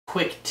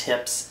quick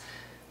tips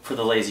for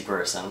the lazy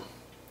person.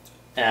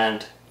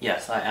 And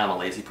yes, I am a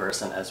lazy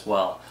person as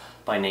well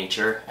by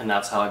nature, and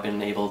that's how I've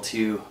been able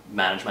to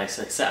manage my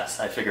success.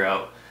 I figure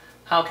out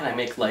how can I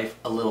make life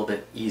a little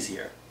bit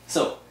easier.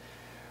 So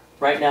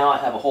right now I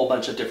have a whole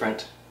bunch of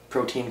different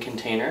protein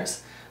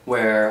containers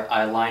where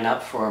I line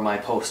up for my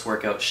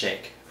post-workout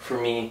shake. For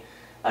me,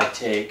 I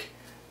take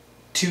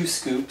 2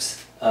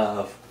 scoops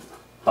of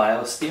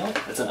BioSteel.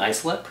 It's an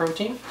isolate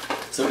protein.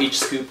 So each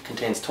scoop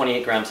contains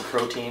 28 grams of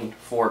protein,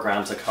 4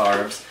 grams of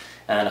carbs,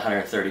 and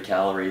 130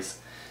 calories,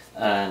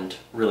 and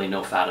really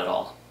no fat at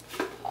all.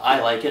 I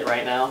like it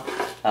right now,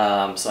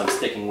 so I'm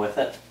sticking with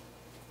it.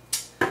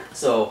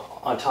 So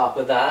on top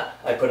of that,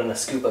 I put in a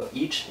scoop of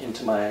each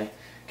into my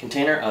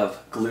container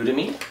of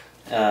glutamine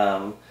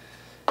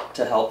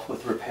to help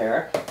with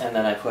repair, and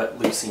then I put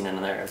leucine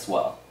in there as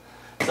well.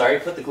 So I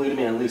already put the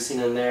glutamine and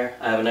leucine in there.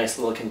 I have a nice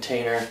little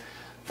container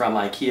from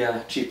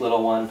IKEA, cheap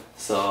little one,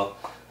 so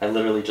I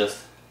literally just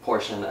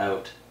portion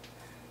out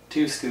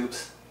 2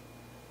 scoops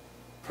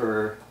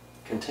per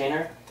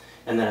container,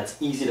 and then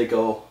it's easy to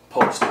go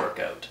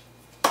post-workout.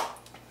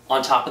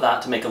 On top of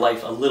that, to make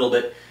life a little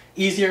bit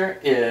easier,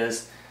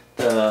 is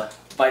the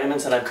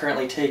vitamins that I'm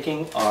currently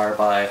taking are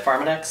by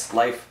Pharmanex.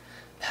 Life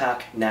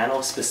Pack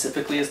Nano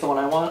specifically is the one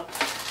I want,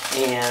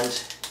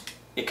 and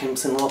it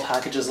comes in little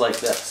packages like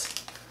this.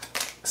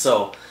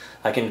 So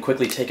I can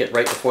quickly take it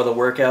right before the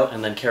workout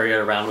and then carry it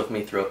around with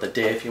me throughout the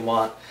day if you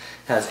want.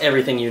 It has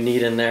everything you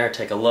need in there.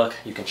 Take a look.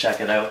 You can check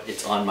it out.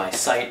 It's on my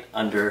site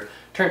under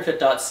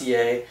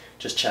turnfit.ca.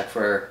 Just check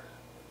for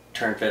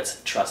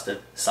TurnFit's trusted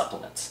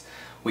supplements.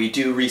 We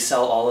do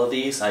resell all of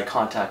these. I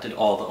contacted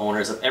all the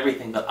owners of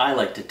everything that I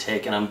like to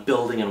take, and I'm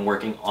building and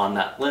working on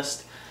that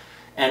list.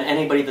 And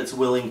anybody that's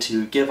willing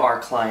to give our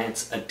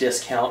clients a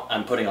discount,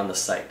 I'm putting on the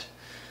site.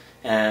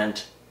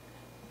 And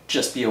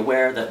just be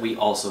aware that we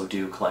also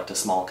do collect a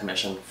small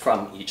commission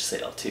from each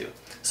sale too.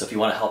 So if you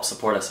want to help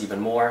support us even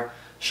more,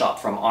 shop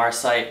from our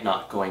site,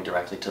 not going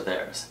directly to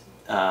theirs.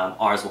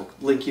 Ours will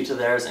link you to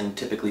theirs and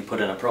typically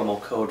put in a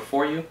promo code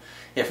for you.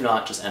 If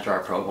not, just enter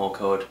our promo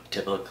code.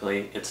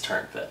 Typically it's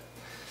TurnFit.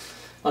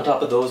 On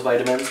top of those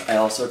vitamins, I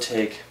also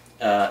take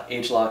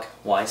ageLOC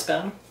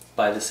Y-Span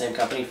by the same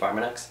company,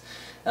 Pharmanex.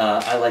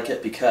 I like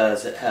it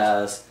because it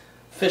has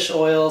fish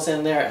oils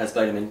in there, it has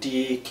vitamin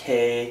D,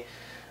 K,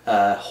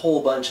 a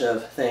whole bunch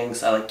of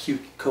things. I like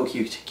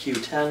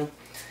CoQ10,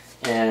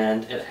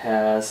 and it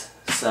has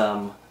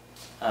some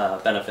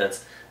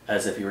benefits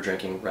as if you were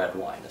drinking red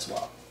wine as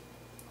well.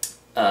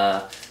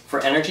 For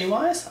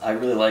energy-wise, I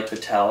really like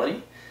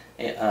Vitality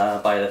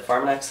by the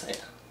Pharmanex,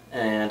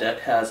 and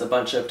it has a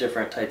bunch of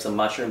different types of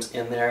mushrooms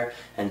in there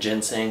and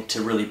ginseng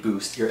to really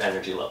boost your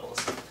energy levels.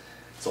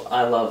 So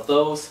I love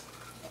those.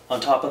 On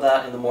top of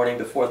that, in the morning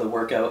before the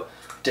workout,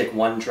 take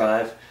 1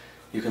 drive.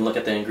 You can look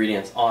at the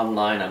ingredients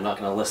online. I'm not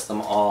going to list them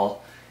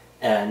all,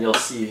 and you'll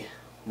see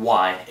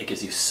why it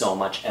gives you so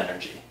much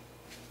energy.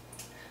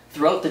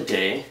 Throughout the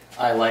day,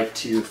 I like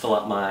to fill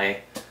up my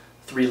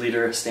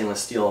 3-liter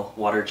stainless steel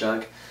water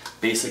jug.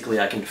 Basically,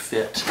 I can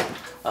fit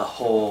a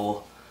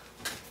whole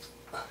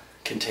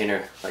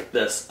container like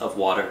this of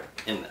water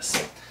in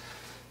this.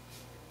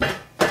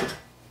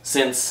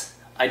 Since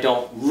I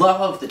don't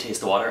love the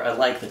taste of water, I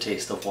like the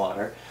taste of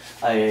water,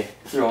 I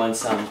throw in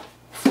some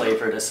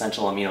flavored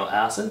essential amino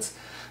acids.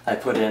 I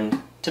put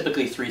in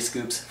typically 3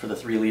 scoops for the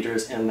 3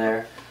 liters in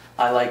there.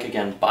 I like,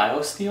 again,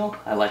 BioSteel.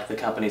 I like the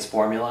company's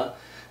formula.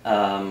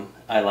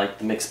 I like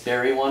the mixed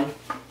berry one.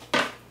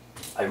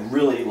 I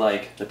really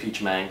like the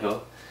peach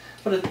mango,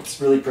 but it's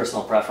really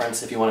personal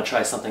preference. If you want to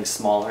try something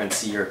smaller and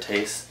see your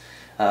taste,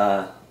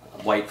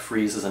 White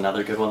Freeze is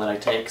another good one that I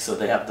take. So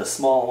they have the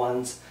small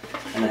ones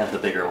and they have the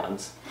bigger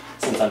ones.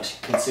 Since I'm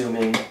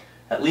consuming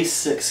at least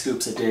 6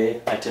 scoops a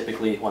day, I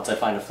typically, once I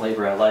find a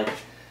flavor I like,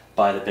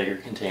 buy the bigger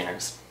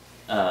containers.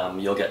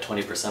 You'll get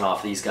 20%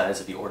 off these guys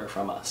if you order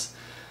from us.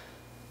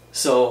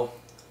 So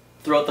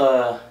throughout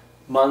the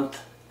month,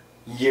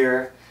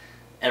 year,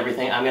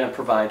 everything, I'm going to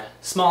provide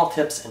small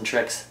tips and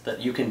tricks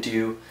that you can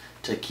do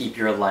to keep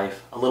your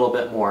life a little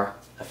bit more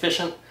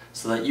efficient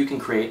so that you can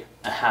create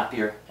a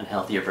happier and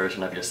healthier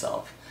version of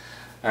yourself.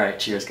 Alright,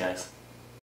 cheers guys.